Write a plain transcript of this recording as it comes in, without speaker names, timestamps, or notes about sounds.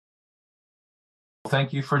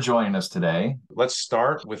Thank you for joining us today. Let's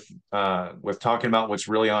start with talking about what's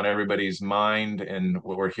really on everybody's mind and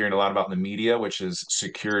what we're hearing a lot about in the media, which is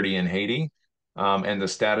security in Haiti, and the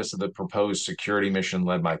status of the proposed security mission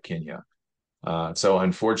led by Kenya. So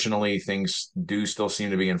unfortunately, things do still seem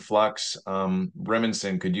to be in flux.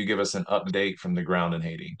 Remington, could you give us an update from the ground in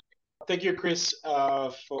Haiti? Thank you, Chris,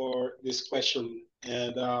 for this question.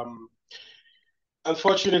 And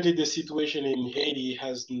unfortunately, the situation in Haiti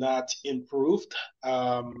has not improved.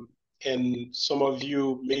 Um, and some of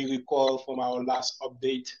you may recall from our last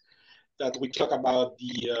update that we talked about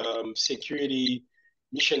the security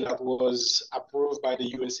mission that was approved by the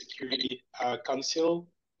UN Security Council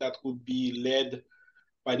that would be led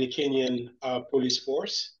by the Kenyan police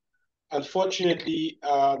force. Unfortunately,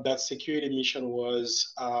 that security mission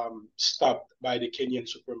was stopped by the Kenyan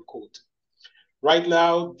Supreme Court. Right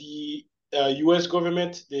now, the US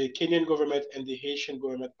government, the Kenyan government, and the Haitian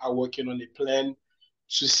government are working on a plan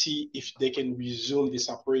to see if they can resume this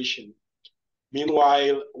operation.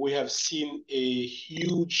 Meanwhile, we have seen a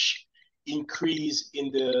huge increase in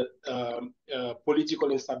the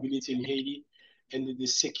political instability in Haiti and the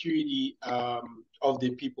security of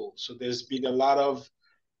the people. So there's been a lot of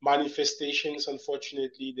manifestations.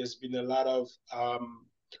 Unfortunately, there's been a lot of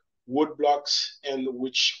roadblocks, and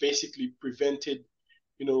which basically prevented,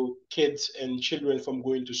 kids and children from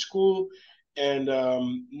going to school, and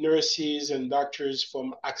nurses and doctors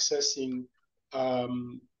from accessing,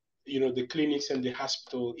 the clinics and the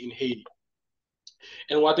hospital in Haiti.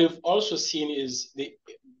 And what we've also seen is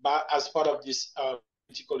as part of this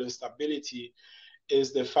political instability,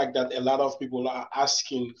 is the fact that a lot of people are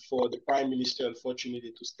asking for the prime minister,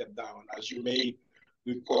 unfortunately, to step down. As you may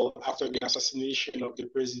recall, after the assassination of the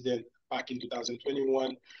president back in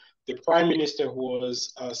 2021, the prime minister who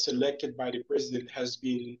was selected by the president has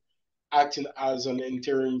been acting as an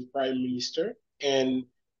interim prime minister, and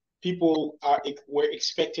people were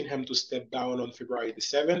expecting him to step down on February the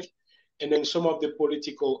 7th. And then some of the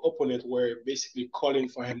political opponents were basically calling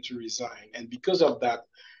for him to resign. And because of that,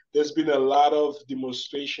 there's been a lot of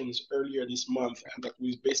demonstrations earlier this month, and that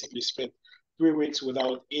we basically spent 3 weeks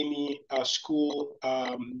without any school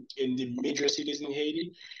in the major cities in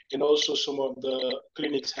Haiti. And also some of the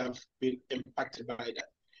clinics have been impacted by that.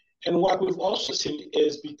 And what we've also seen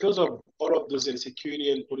is, because of all of those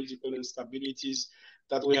insecurity and political instabilities,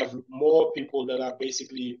 that we have more people that are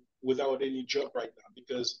basically without any job right now.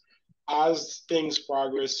 Because as things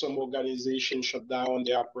progress, some organizations shut down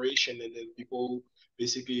their operation, and then people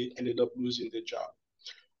basically ended up losing their job.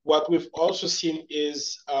 What we've also seen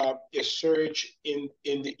is a surge in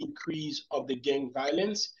the increase of the gang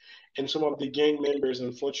violence, and some of the gang members,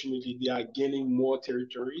 unfortunately, they are gaining more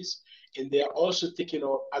territories, and they are also taking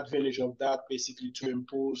advantage of that, basically to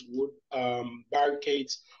impose wood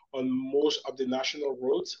barricades on most of the national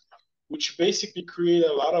roads, which basically create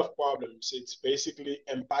a lot of problems. It's basically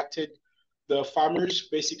impacted the farmers,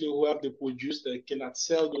 basically, who have the produce that cannot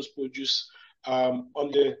sell those produce on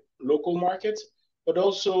the local market, but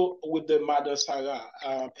also with the Madasara.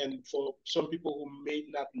 And for some people who may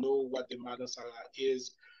not know what the Madasara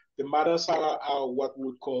is, the Madasara are what we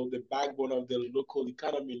would call the backbone of the local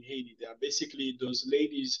economy in Haiti. They are basically those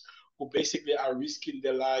ladies who basically are risking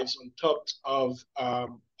their lives on top of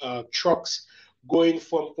trucks going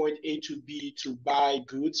from point A to B to buy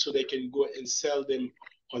goods so they can go and sell them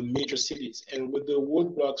on major cities. And with the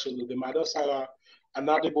roadblocks, so the Madasara are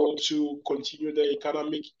not able to continue the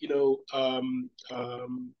economic,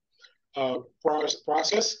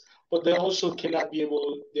 process, but they also cannot be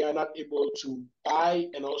able, they are not able to buy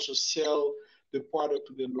and also sell the product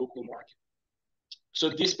to the local market. So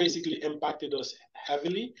this basically impacted us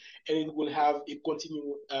heavily, and it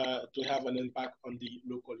continue to have an impact on the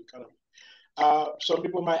local economy. Some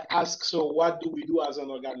people might ask, so what do we do as an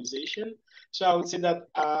organization? So I would say that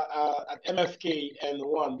at MFK and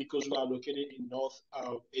one, because we are located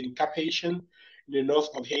in Cap Haitian, in the north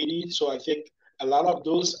of Haiti, so I think a lot of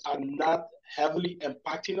those are not heavily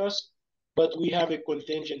impacting us, but we have a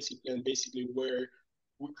contingency plan, basically, where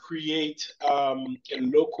we create a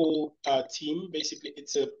local team. Basically,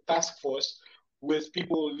 it's a task force with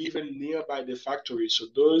people living nearby the factory. So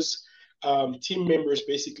those team members,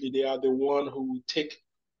 basically, they are the one who take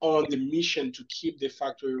on the mission to keep the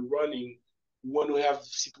factory running when we have a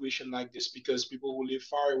situation like this, because people who live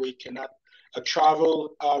far away cannot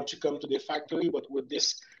travel to come to the factory. But with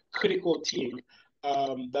this critical team,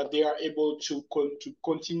 that they are able to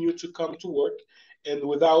continue to come to work, and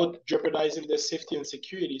without jeopardizing their safety and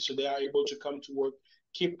security, so they are able to come to work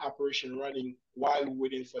keep operation running while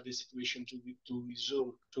waiting for the situation to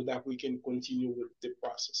resume so that we can continue with the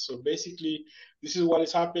process. So basically, this is what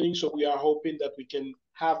is happening. So we are hoping that we can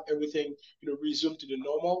have everything, resume to the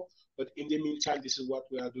normal. But in the meantime, this is what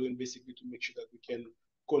we are doing basically to make sure that we can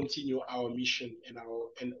continue our mission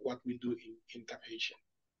and what we do in Cap Haitian.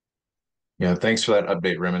 Yeah, thanks for that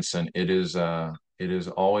update, Remington. It is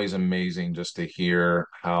always amazing just to hear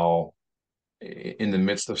how in the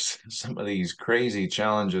midst of some of these crazy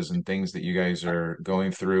challenges and things that you guys are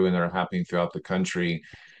going through and that are happening throughout the country,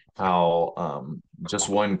 how just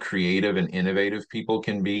one creative and innovative people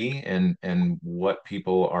can be, and what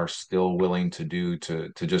people are still willing to do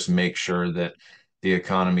to just make sure that the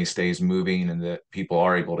economy stays moving and that people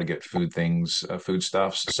are able to get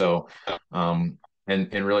foodstuffs. So, and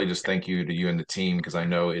really just thank you to you and the team because I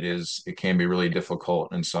know it can be really difficult,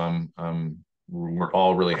 and so we're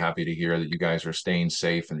all really happy to hear that you guys are staying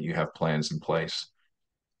safe and that you have plans in place.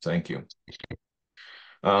 Thank you.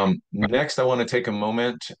 Next, I want to take a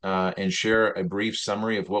moment and share a brief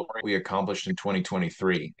summary of what we accomplished in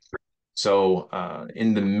 2023. So,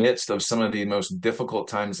 in the midst of some of the most difficult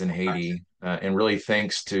times in Haiti, and really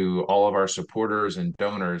thanks to all of our supporters and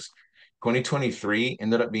donors, 2023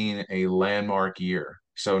 ended up being a landmark year.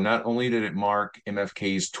 So, not only did it mark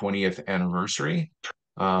MFK's 20th anniversary,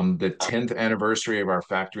 the 10th anniversary of our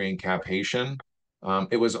factory in Cap Haitian,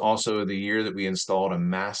 it was also the year that we installed a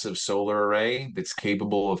massive solar array that's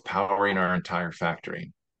capable of powering our entire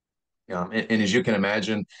factory. And as you can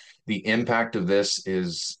imagine, the impact of this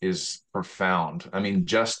is profound. I mean,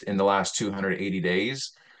 just in the last 280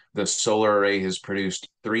 days, the solar array has produced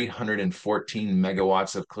 314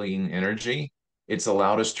 megawatts of clean energy. It's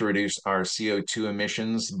allowed us to reduce our CO2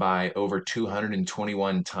 emissions by over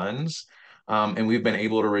 221 tons. And we've been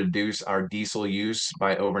able to reduce our diesel use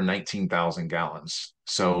by over 19,000 gallons.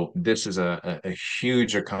 So this is a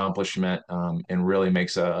huge accomplishment and really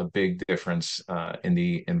makes a big difference in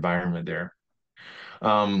the environment there.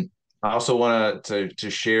 Um, I also want to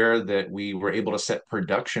share that we were able to set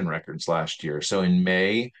production records last year. So in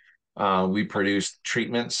May, we produced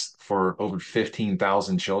treatments for over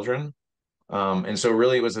 15,000 children. And so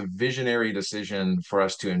really it was a visionary decision for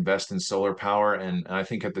us to invest in solar power. And I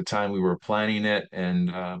think at the time we were planning it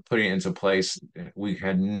and putting it into place, we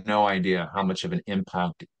had no idea how much of an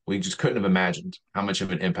impact, we just couldn't have imagined how much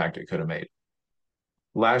of an impact it could have made.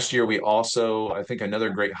 Last year, we also, I think another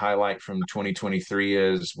great highlight from 2023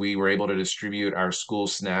 is we were able to distribute our school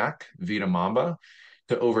snack, Vita Mamba,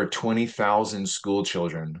 to over 20,000 school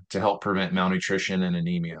children to help prevent malnutrition and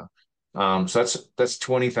anemia. So that's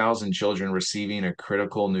 20,000 children receiving a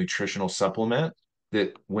critical nutritional supplement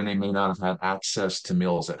that when they may not have had access to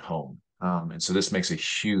meals at home. And so this makes a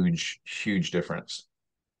huge, huge difference.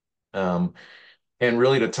 Um, and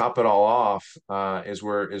really to top it all off, as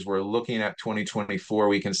we're looking at 2024,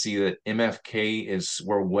 we can see that MFK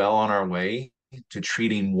we're well on our way to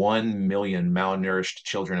treating 1 million malnourished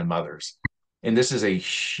children and mothers. And this is a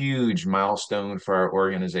huge milestone for our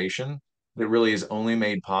organization that really is only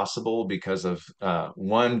made possible because of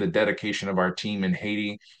one, the dedication of our team in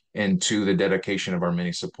Haiti, and two, the dedication of our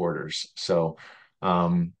many supporters. So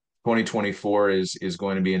 2024 is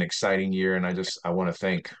going to be an exciting year, and I want to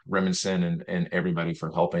thank Remington and everybody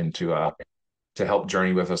for helping to help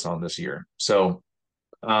journey with us on this year. So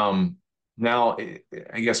um, now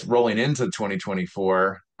I guess rolling into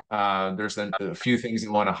 2024, there's a few things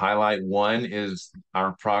I want to highlight. One is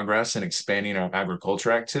our progress in expanding our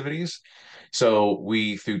agriculture activities. So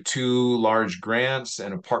we, through two large grants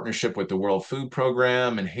and a partnership with the World Food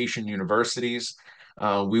Program and Haitian universities,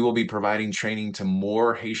 we will be providing training to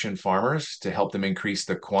more Haitian farmers to help them increase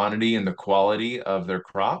the quantity and the quality of their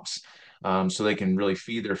crops, so they can really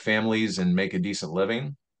feed their families and make a decent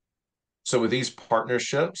living. So with these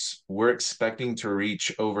partnerships, we're expecting to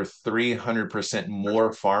reach over 300%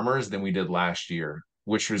 more farmers than we did last year,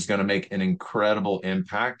 which is going to make an incredible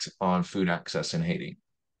impact on food access in Haiti.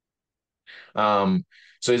 Um,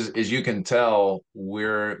 so as you can tell,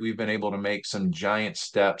 we've been able to make some giant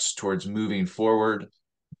steps towards moving forward,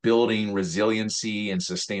 building resiliency and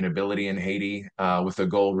sustainability in Haiti, with the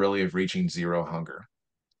goal really of reaching zero hunger.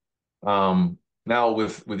 Now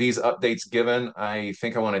with these updates given, I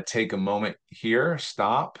think I want to take a moment here,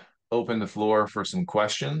 stop, open the floor for some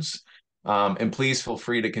questions. And please feel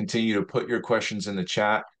free to continue to put your questions in the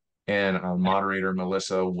chat, and our moderator,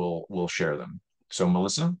 Melissa, will share them. So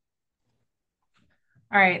Melissa?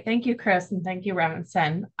 All right, thank you, Chris, and thank you,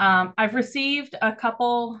 Remington. I've received a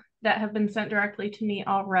couple that have been sent directly to me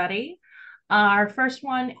already. Our first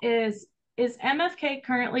one is MFK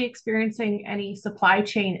currently experiencing any supply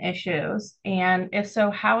chain issues? And if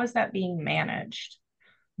so, how is that being managed?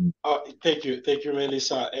 Thank you,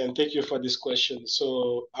 Melissa, and thank you for this question.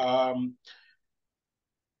 So,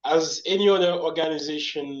 as any other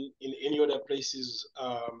organization in any other places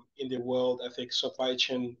in the world, I think supply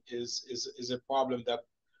chain is a problem that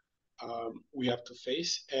we have to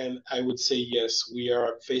face. And I would say yes, we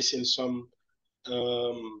are facing some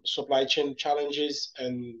supply chain challenges,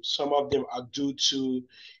 and some of them are due to,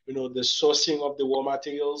 the sourcing of the raw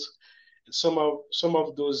materials. Some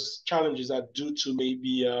of those challenges are due to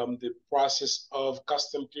maybe the process of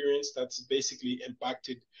custom clearance that's basically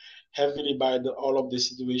impacted heavily by all of the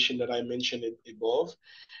situation that I mentioned above,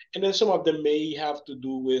 and then some of them may have to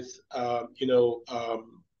do with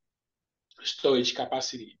storage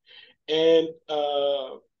capacity. And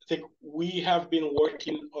I think we have been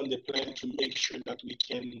working on the plan to make sure that we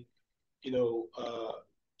can,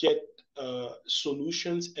 get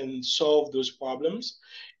solutions and solve those problems.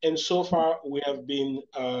 And so far, we are in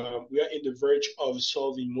the verge of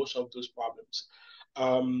solving most of those problems.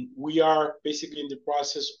 We are basically in the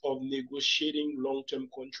process of negotiating long-term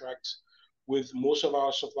contracts with most of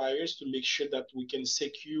our suppliers to make sure that we can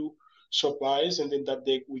secure supplies, and then that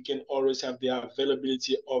we can always have the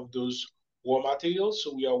availability of those raw materials.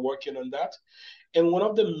 So we are working on that. And one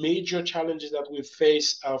of the major challenges that we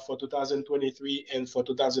face for 2023 and for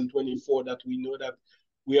 2024 that we know that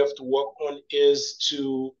we have to work on is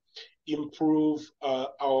to improve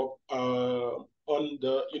our on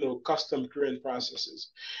the custom clearance processes.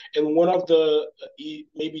 And one of the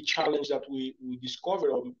maybe challenge that we discovered,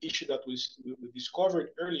 or issue that we discovered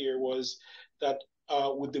earlier, was that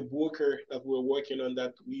with the broker that we're working on,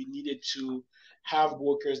 that we needed to have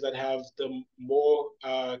workers that have the more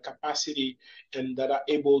capacity and that are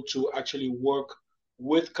able to actually work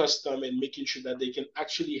with custom and making sure that they can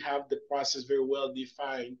actually have the process very well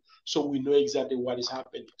defined, so we know exactly what is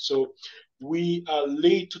happening. So we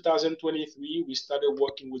late 2023 we started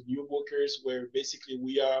working with new workers, where basically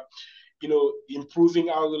we are improving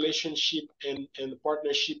our relationship and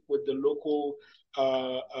partnership with the local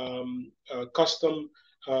custom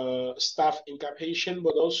staff in Cap Haitian,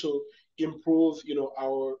 but also improve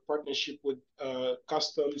our partnership with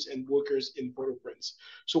customs and workers in Port-au-Prince.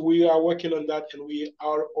 So we are working on that, and we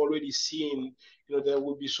are already seeing there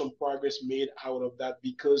will be some progress made out of that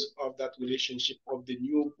because of that relationship of the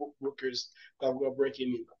new workers that we're bringing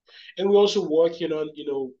in. And we're also working on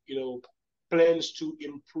plans to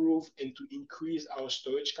improve and to increase our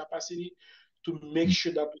storage capacity, to make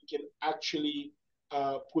sure that we can actually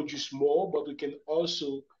produce more, but we can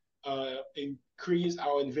also increase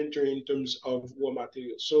our inventory in terms of raw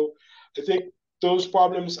materials. So I think those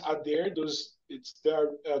problems are there. They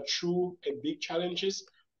are true and big challenges,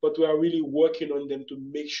 but we are really working on them to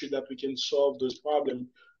make sure that we can solve those problems,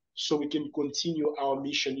 so we can continue our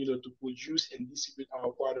mission, to produce and distribute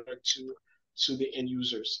our product to the end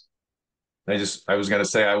users. I was going to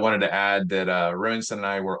say, I wanted to add that Rowanson and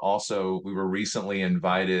I we were recently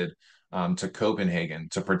invited to Copenhagen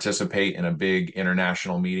to participate in a big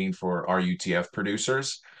international meeting for RUTF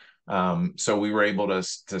producers. So we were able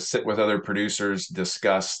to sit with other producers,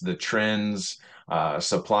 discuss the trends,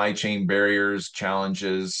 supply chain barriers,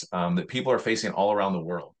 challenges that people are facing all around the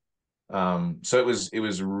world. So it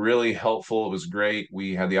was really helpful. It was great.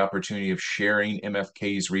 We had the opportunity of sharing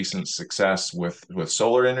MFK's recent success with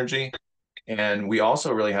solar energy. And we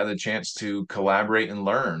also really had the chance to collaborate and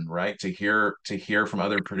learn, right? To hear from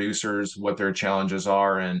other producers what their challenges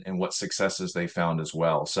are, and what successes they found as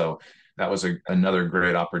well. So that was another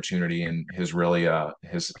great opportunity, and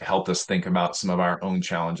has helped us think about some of our own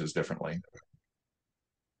challenges differently.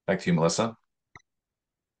 Back to you, Melissa.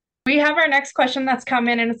 We have our next question that's come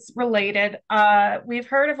in, and it's related. We've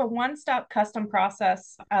heard of a one-stop custom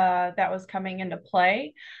process that was coming into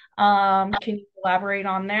play. Can you elaborate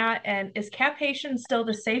on that? And is Cap Haitian still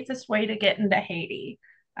the safest way to get into Haiti?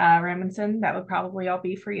 Remington, that would probably all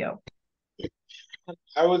be for you.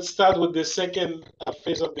 I would start with the second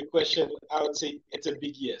phase of the question. I would say it's a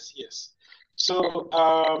big yes, yes. So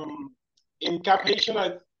in Cap Haitian,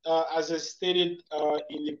 as I stated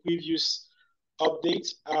in the previous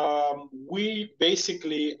update, we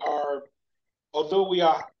basically are, although we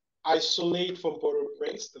are isolated from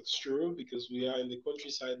Port-au-Prince, that's true because we are in the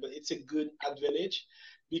countryside, but it's a good advantage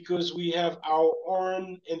because we have our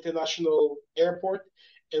own international airport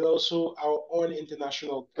and also our own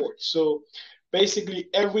international port. So basically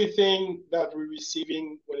everything that we're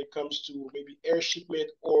receiving when it comes to maybe air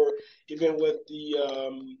shipment or even with the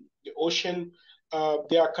ocean,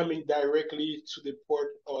 they are coming directly to the port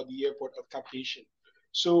or the airport of Cap Haitian.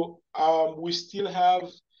 So we still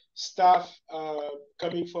have staff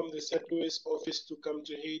coming from the St. Louis office to come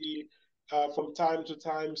to Haiti from time to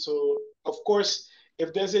time. So of course,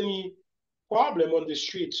 if there's any problem on the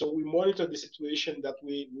street, so we monitor the situation, that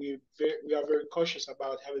we are very cautious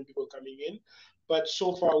about having people coming in. But so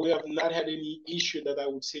far, we have not had any issue that I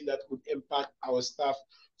would say that would impact our staff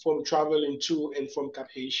from traveling to and from Cap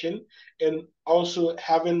Haitian. And also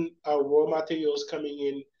having raw materials coming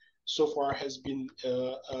in so far has been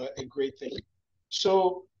a great thing.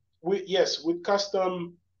 So yes, with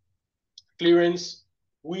custom clearance,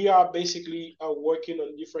 we are basically working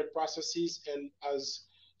on different processes. And as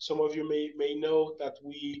some of you may know, that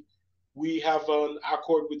we have an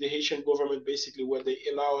accord with the Haitian government, basically, where they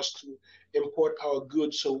allow us to import our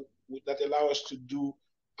goods, so that allow us to do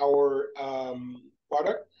our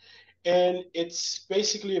product. And it's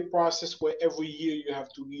basically a process where every year you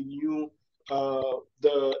have to renew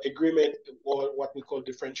the agreement, or what we call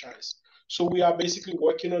the franchise. So we are basically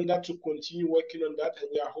working on that, to continue working on that, and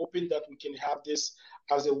we are hoping that we can have this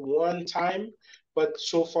as a one time. But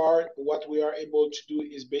so far, what we are able to do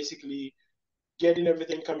is basically getting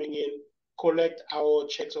everything coming in, collect our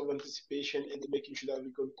checks of anticipation, and making sure that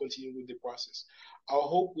we can continue with the process. I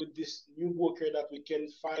hope with this new broker that we can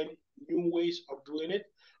find new ways of doing it,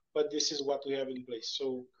 but this is what we have in place.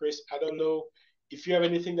 So, Chris, I don't know if you have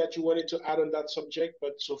anything that you wanted to add on that subject,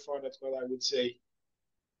 but so far that's what I would say.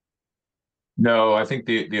 No, I think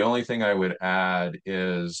the only thing I would add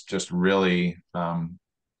is just really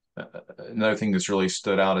another thing that's really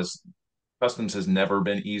stood out is customs has never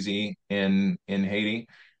been easy in Haiti.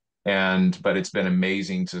 But it's been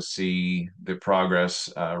amazing to see the progress.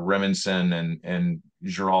 Remenson and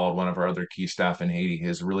Gerald, one of our other key staff in Haiti,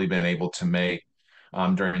 has really been able to make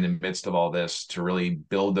during the midst of all this, to really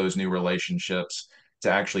build those new relationships,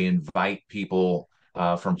 to actually invite people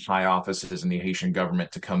from high offices in the Haitian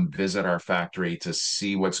government to come visit our factory, to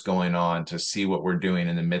see what's going on, to see what we're doing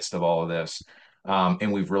in the midst of all of this.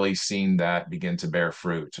 And we've really seen that begin to bear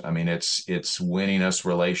fruit. I mean, it's winning us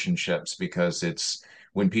relationships, because it's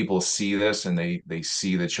when people see this and they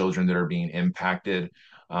see the children that are being impacted,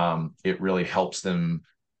 it really helps them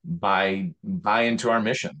buy into our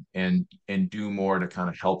mission and do more to kind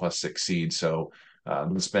of help us succeed. So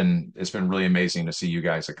it's been really amazing to see you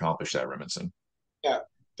guys accomplish that, Remenson. Yeah,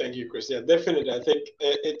 thank you, Chris. Yeah, definitely. I think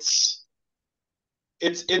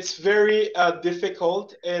it's very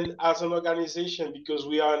difficult, and as an organization, because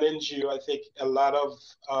we are an NGO, I think a lot of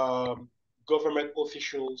government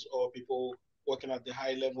officials or people working at the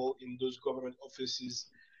high level in those government offices,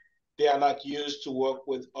 they are not used to work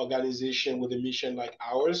with organization with a mission like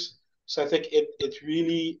ours. So I think it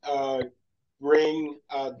really bring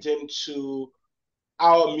them to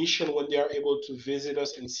our mission when they are able to visit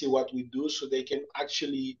us and see what we do, so they can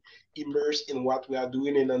actually immerse in what we are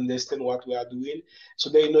doing and understand what we are doing, so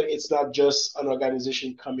they know it's not just an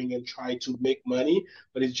organization coming and try to make money,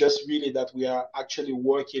 but it's just really that we are actually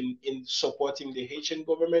working in supporting the Haitian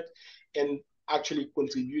government, and actually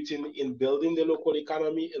contributing in building the local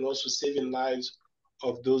economy, and also saving lives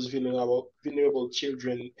of those vulnerable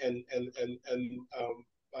children, and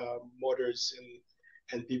mothers,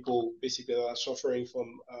 and people basically that are suffering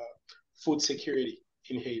from food security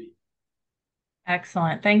in Haiti.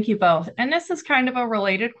 Excellent. Thank you both. And this is kind of a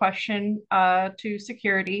related question to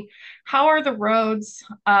security. How are the roads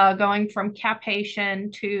going from Cap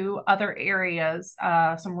Haitian to other areas,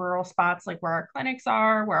 some rural spots like where our clinics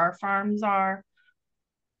are, where our farms are?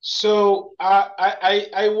 So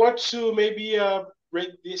I want to maybe break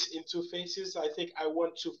this into phases. I think I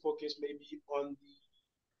want to focus maybe on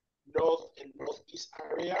the north and northeast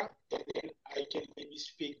area, and then I can maybe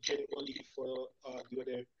speak generally for the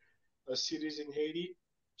other cities in Haiti.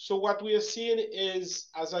 So what we are seeing is,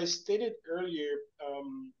 as I stated earlier,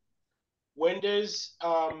 when there's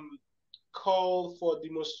call for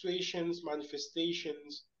demonstrations,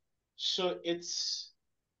 manifestations, so it's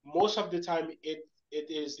most of the time it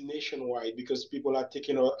is nationwide, because people are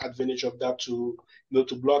taking advantage of that to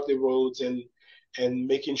to block the roads, and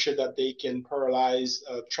making sure that they can paralyze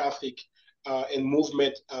traffic and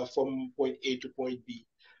movement from point A to point B.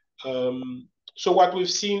 So what we've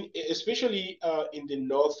seen, especially in the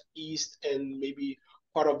northeast and maybe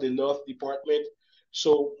part of the north department,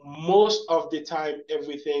 so most of the time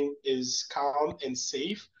everything is calm and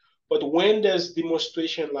safe. But when there's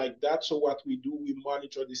demonstration like that, so what we do, we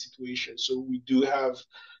monitor the situation. So we do have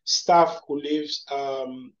staff who lives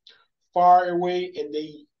far away, and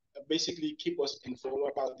they basically keep us informed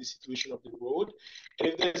about the situation of the road. And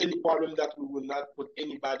if there's any problem, that we will not put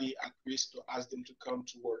anybody at risk to ask them to come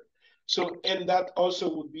to work. So, and that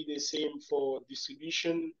also would be the same for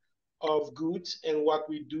distribution of goods. And what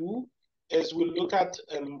we do is we look at,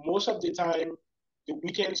 and most of the time, the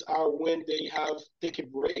weekends are when they have take a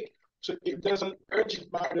break. So if there's an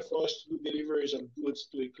urgent matter for us to do deliveries of goods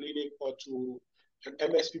to a clinic or to an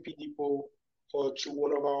MSPP depot or to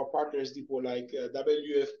one of our partners depot like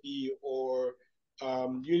WFP or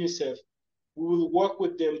UNICEF, we will work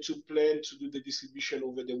with them to plan to do the distribution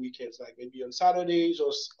over the weekends, like maybe on Saturdays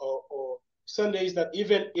or Sundays, that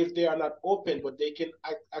even if they are not open, but they can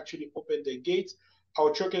actually open the gates,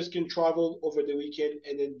 our truckers can travel over the weekend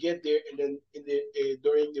and then get there, and then in the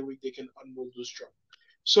during the week they can unload those trucks.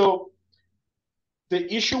 So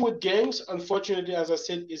the issue with gangs, unfortunately, as I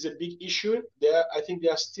said, is a big issue. I think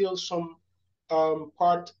there are still some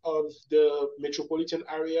part of the metropolitan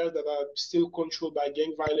area that are still controlled by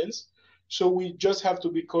gang violence. So we just have to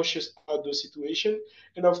be cautious about the situation.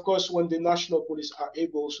 And of course, when the national police are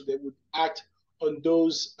able, so they would act on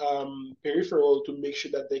those peripheral to make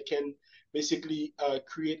sure that they can basically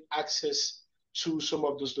create access to some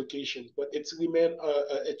of those locations. But it's remained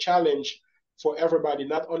a challenge for everybody,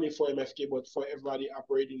 not only for MFK, but for everybody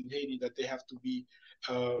operating in Haiti, that they have to be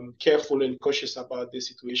careful and cautious about the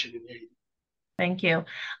situation in Haiti. Thank you.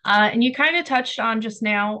 And you kind of touched on just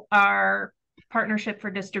now our partnership for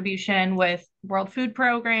distribution with World Food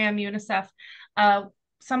Program, UNICEF.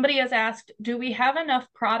 Somebody has asked, do we have enough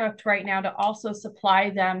product right now to also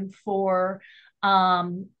supply them for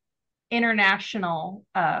international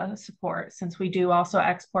support, since we do also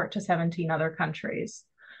export to 17 other countries?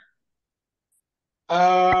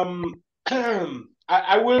 I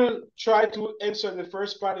will try to answer the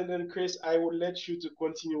first part, and then Chris, I will let you to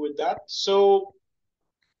continue with that. So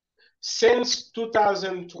since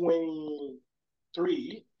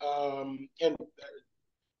 2023, and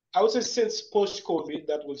I would say since post-COVID,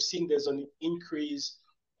 that we've seen there's an increase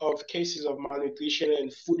of cases of malnutrition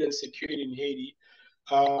and food insecurity in Haiti.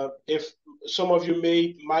 If some of you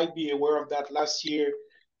might be aware of that, last year,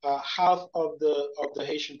 half of the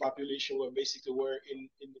Haitian population were in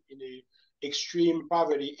a extreme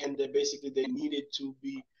poverty, and they needed to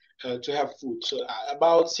have food. So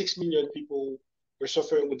about 6 million people were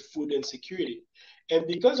suffering with food insecurity, and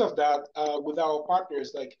because of that, with our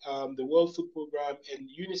partners like the World Food Program and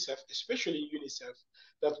UNICEF, especially UNICEF,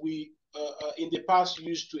 that we in the past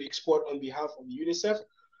used to export on behalf of UNICEF.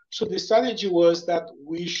 So the strategy was that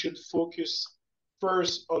we should focus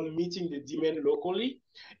first on meeting the demand locally,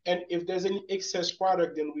 and if there's any excess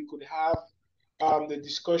product, then we could have the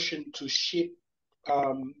discussion to ship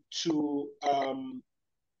to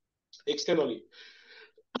externally.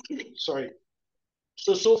 Sorry.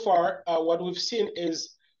 So far, what we've seen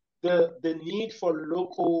is the need for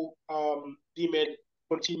local demand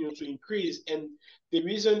continue to increase, and the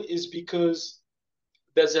reason is because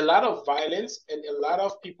there's a lot of violence, and a lot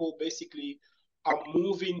of people basically are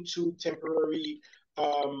moving to temporary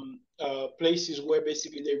places where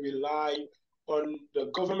basically they rely on the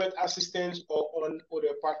government assistance or on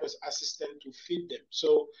other partners' assistance to feed them.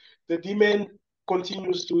 So the demand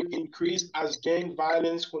continues to increase as gang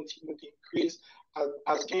violence continues to increase,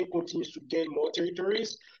 as gang continues to gain more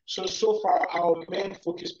territories. So far, our main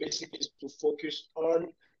focus basically is to focus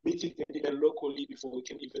on meeting the demand locally before we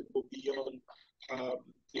can even go beyond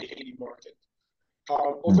the Haiti market.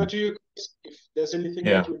 Over to you, Chris, if there's anything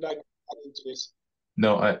that you would like to add into this.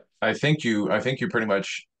 No, I think you pretty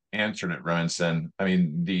much answered it, Robinson. I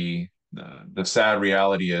mean, the sad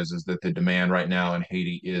reality is that the demand right now in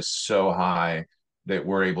Haiti is so high that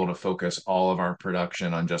we're able to focus all of our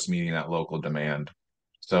production on just meeting that local demand.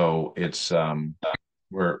 So it's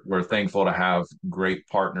we're thankful to have great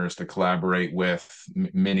partners to collaborate with,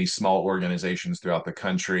 many small organizations throughout the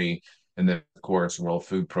country, and then of course World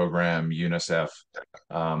Food Program, UNICEF.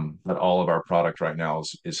 But all of our product right now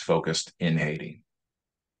is focused in Haiti.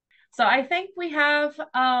 So I think we have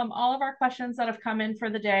all of our questions that have come in for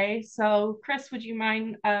the day. So Chris, would you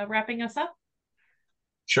mind wrapping us up?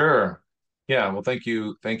 Sure. Yeah. Well, thank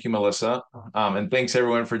you, Melissa, and thanks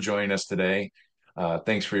everyone for joining us today.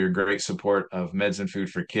 Thanks for your great support of Meds and Food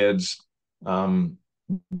for Kids. Um,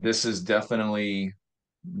 this is definitely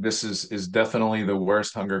is definitely the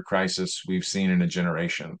worst hunger crisis we've seen in a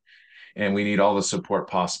generation, and we need all the support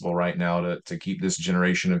possible right now to keep this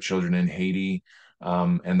generation of children in Haiti,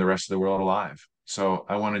 and the rest of the world alive. So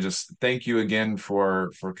I want to just thank you again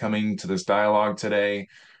for coming to this dialogue today.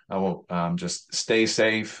 I will just stay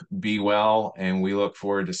safe, be well, and we look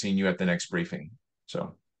forward to seeing you at the next briefing.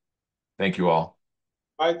 So thank you all.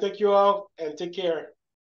 All right, thank you all, and take care.